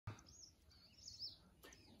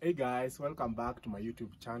Hey guys, welcome back to my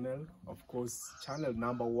YouTube channel. Of course, channel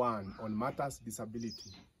number 1 on matters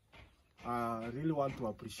disability. I really want to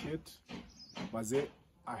appreciate Maze.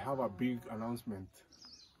 I have a big announcement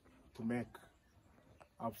to make.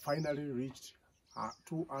 I've finally reached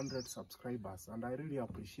 200 subscribers and I really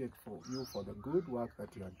appreciate for the good work that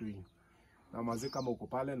you are doing. Na Maze, kama uko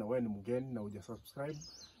pale na wewe ni mgeni na uja subscribe,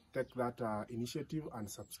 take that initiative and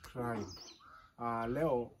subscribe.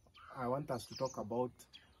 Leo I want us to talk about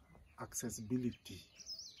accessibility,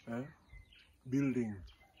 building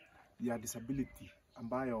ya disability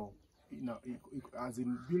ambayo as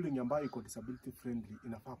in building ambayo iko disability friendly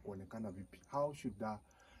inafaa kuonekana vipi. How should a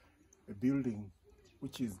building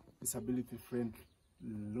which is disability friendly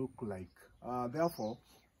look like? Therefore,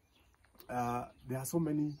 there are so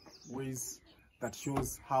many ways that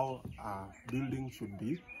shows how a building should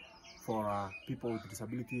be for people with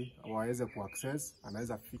disability waweze kuaccess.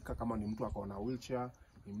 Anaweza fika kama ni mtu akona wheelchair,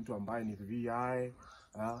 ni mtu ambaye ni VI,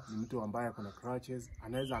 ni mtu ambaye akona crutches,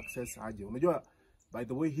 anaweza access aje. Unajua, by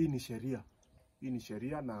the way, hii ni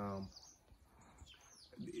sheria na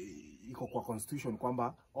iko kwa constitution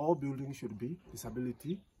kwamba all buildings should be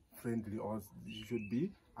disability friendly or should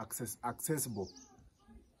be accessible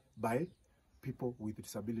by people with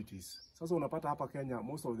disabilities. Sasa unapata hapa Kenya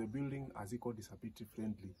most of the building haziko disability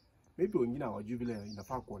friendly. Maybe wengine hawajui vile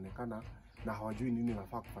inafaa kuonekana na hawajui nini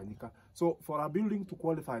inafaa kufanyika. So for a building to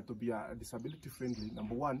qualify to be a disability friendly,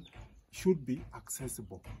 number 1, should be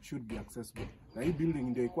accessible. Na hii building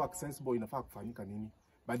ndio iko accessible, inafaa kufanyika nini?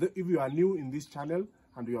 If you are new in this channel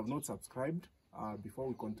and you have not subscribed, before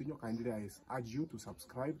we continue, kindly I urge you to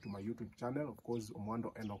subscribe to my YouTube channel, of course,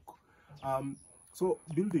 Omwando Enock. So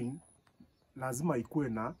building lazima ikuwe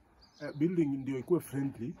na building ndio ikuwe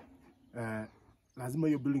friendly. Lazima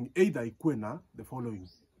hiyo building either ikuwe na the following: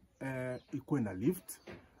 ikuwe na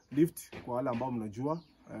lift kwa wale ambao mnajua,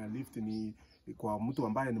 lift ni kwa mtu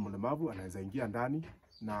ambaye ni mlemavu anaweza ingia ndani,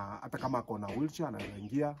 na hata kama ako na wheelchair anaweza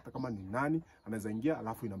ingia, hata kama ni nani anaweza ingia,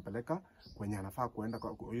 alafu inampeleka kwenye anafaa kuenda,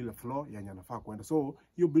 kwa ile floor yenye anafaa kuenda. So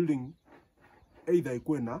hiyo building either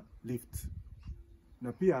ikuwe na lift,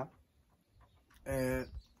 na pia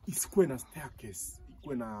isikuwe na staircase,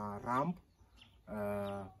 ikuwe na ramp.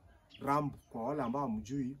 Ramp kwa wale ambao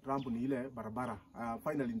mjui, ramp ni ile barabara.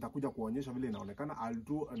 Finally nitakuja kuonyesha vile inaonekana. I'll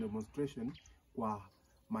do a demonstration kwa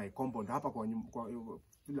my compound hapa kwa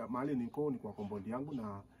vile mahali niko ni kwa compound yangu,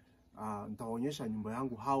 na nitaonyesha nyumba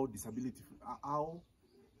yangu how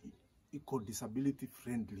iko disability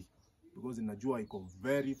friendly, because najua iko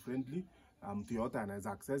very friendly. Mtu yote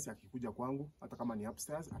anaweza access akikuja kwangu, hata kama ni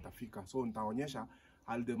upstairs atafika. So nitaonyesha,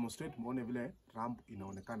 I'll demonstrate muone vile ramp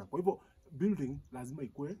inaonekana. Kwa hivyo building lazima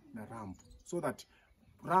ikuwe na ramp, so that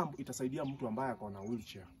ramp itasaidia mtu ambaye ako na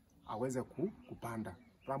wheelchair aweze kupanda.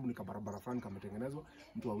 Ramp ni barabara fulani kametengenezwa,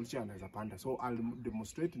 mtu wa wheelchair anaweza panda. So I'll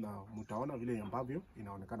demonstrate na mtaona vile ambavyo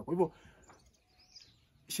inaonekana. Kwa hivyo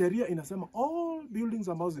sheria inasema all buildings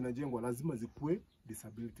ambazo zinajengwa lazima zikuwe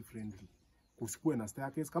disability friendly. Kusikuwe na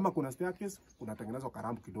staircase. Kama kuna staircase, kunatengenezwa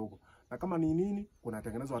karampu kidogo, na kama ni nini,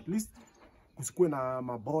 kunatengenezwa at least. Kusikuwe na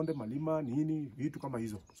mabonde, malima, nini, vitu kama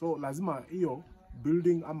hizo. So lazima hiyo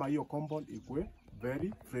building ama hiyo compound ikuwe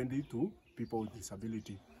very friendly to people with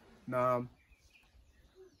disability. Na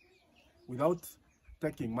without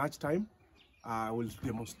taking much time, I will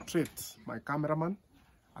demonstrate. My cameraman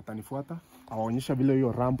atanifuata awaonyesha vile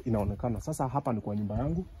hiyo ramp inaonekana. Sasa hapa ni kwa nyumba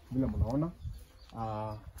yangu, vile mnaona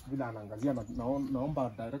vile anaangazia, naomba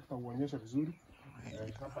director uonyeshe vizuri.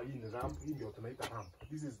 Hapa hii ni ramp, hii ndio tunaita ramp.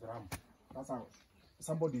 This is the ramp. Sasa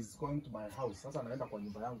somebody is going to my house. Sasa anaenda kwa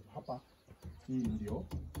nyumba yangu. Hapa hii ndio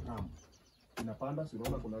ramp. Inapanda,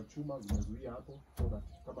 unaona kuna chuma zinazuia hapo, so that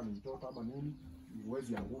kama ni mtoto ama nini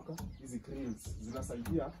huwezi anguka. Hizi grills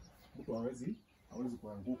zinasaidia mtu hawezi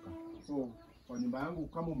kuanguka. So kwa nyumba yangu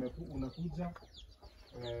kama unakuja,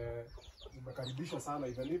 umekaribishwa sana.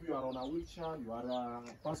 Even if you are on a wheelchair, you are a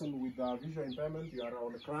person with a visual impairment, you are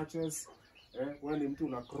on crutches, wewe ni mtu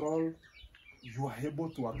una crawl, you are able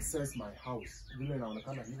to access my house. Vile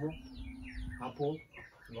inaonekana hivyo hapo.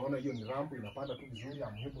 Unaona hiyo ni ramp, inapanda tu vizuri.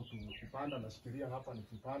 I'm able to kupanda, nashikilia hapa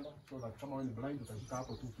nikipanda, so that kama wewe ni blind utashika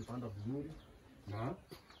hapo tu ukipanda vizuri na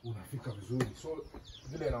unafika vizuri. So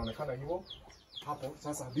vile inaonekana hivyo hapo.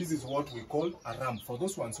 Sasa this is what we call a ramp. For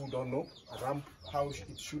those ones who don't know a ramp, how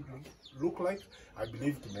it should look like, I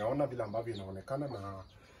believe tumeona vile ambavyo inaonekana. Na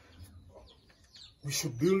we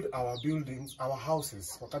should build our buildings, our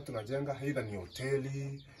houses, wakati tunajenga, either ni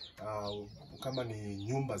hoteli, kama ni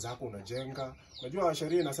nyumba zako unajenga. Unajua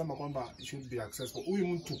sheria inasema kwamba it should be accessible. Huyu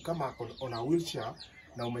mtu kama on a wheelchair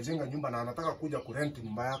na umejenga nyumba na anataka kuja kurent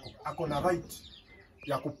nyumba yako, ako na right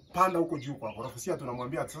ya kupanda huko juu kwa ghorofa. Si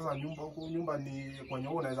tunamwambia sasa nyumba huko, nyumba ni kwenye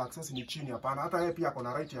wewe unaweza access ni chini, hapana. Hata yeye pia ako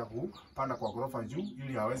na right ya kupanda kwa ghorofa juu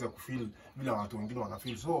ili aweze kufeel vile watu wengine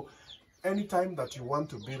wanafeel. So anytime that you want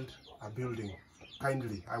to build a building,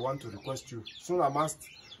 kindly I want to request you, so I must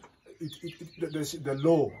the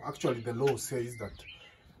law, actually the law says that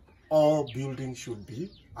all buildings should be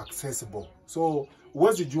accessible. So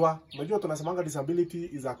uwezi jua, unajua tunasemanga disability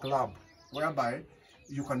is a club whereby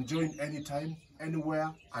you can join anytime, anywhere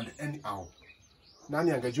and anyhow.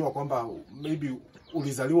 Nani angejua kwamba maybe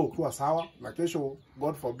ulizaliwa ukiwa sawa na kesho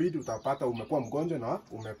God forbid utapata umekuwa mgonjwa na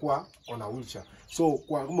umekuwa on a wheelchair. So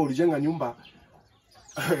kama ulijenga nyumba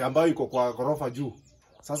ambayo iko kwa ghorofa juu,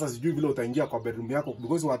 sasa sijui vile utaingia kwa bedroom yako,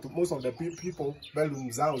 because most of the people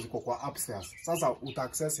bedroom zao ziko kwa upstairs. Sasa uta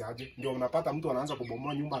access aje? Ndio unapata mtu anaanza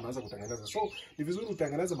kubomoa nyumba, anaanza kutengeneza. So ni vizuri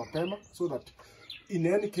utengeneze mapema, so that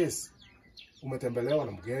in any case umetembelewa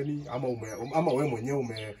na mgeni ama wewe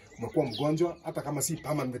mwenyewe umekuwa mgonjwa, hata kama si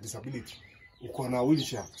permanent disability, uko na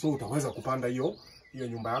wheelchair, so utaweza kupanda hiyo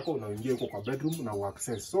nyumba yako na uingie huko kwa bedroom na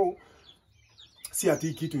uaccess. So si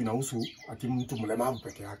ati kitu inahusu ati mtu mlemavu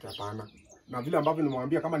peke yake, hapana. Na vile ambavyo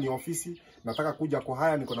nimemwambia, kama ni ofisi nataka kuja kwa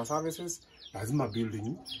haya, niko na services, lazima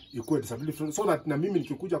building ikuwe disability friendly, so that na mimi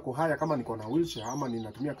nikikuja kwa haya kama niko na wheelchair ama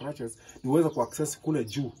ninatumia crutches, niweze ku access kule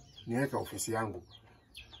juu niweke ofisi yangu.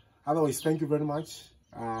 Otherwise, thank you very much.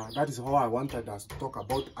 That is how I wanted us to talk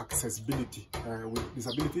about accessibility with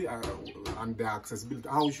disability and the accessibility.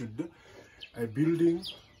 How should a building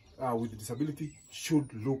with disability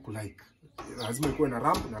should look like? Lazima ikuwe na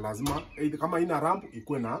ramp, na lazima kama ina ramp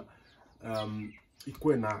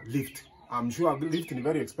ikuwe na lift. I'm sure lift ni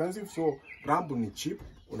very expensive, so ramp ni cheap.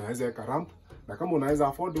 Unaweza weka ramp, na kama unaweza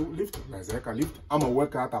afford lift, unaweza weka lift ama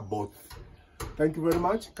uweke hata both. Thank you very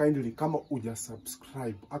much. Kindly, kama uja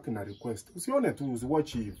subscribe, akina request, usione tu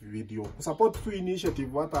usiwatch video, support tu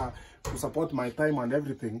initiative, hata support my time and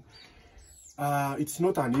everything. It's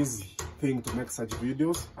not an easy thing to make such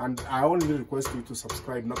videos, and I only request you to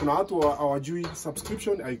subscribe. Na kuna watu hawajui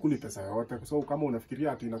subscription haikuli pesa yote, so kama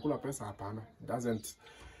unafikiria ati inakula pesa, hapana, it doesn't.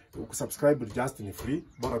 Subscribe just ni free,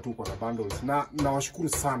 bora tu uko na bundles. Na nawashukuru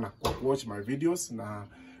sana kwa kuwatch my videos, na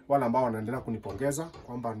wale ambao wanaendelea kunipongeza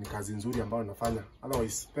kwamba ni kazi nzuri ambayo nafanya.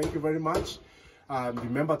 Otherwise, thank you very much.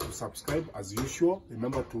 Remember to subscribe as usual.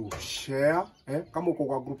 Remember to share. Kama uko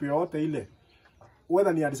kwa group yote ile,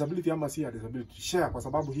 whether ni ya disability ama si ya disability, share, kwa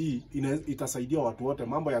sababu hii itasaidia watu wote.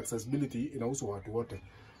 Mambo ya accessibility inahusu watu wote.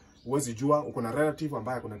 Uwezi jua uko na relative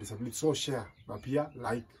ambaye kuna disability, so share na pia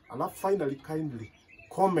like. Alafu finally, kindly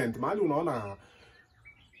comment mahali unaona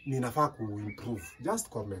ninafaa ku improve. Just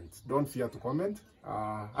comment, don't fear to comment.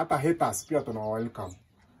 Hata haters pia tuna welcome.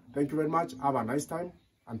 Thank you very much. Have a nice time.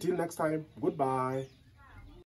 Until next time, goodbye.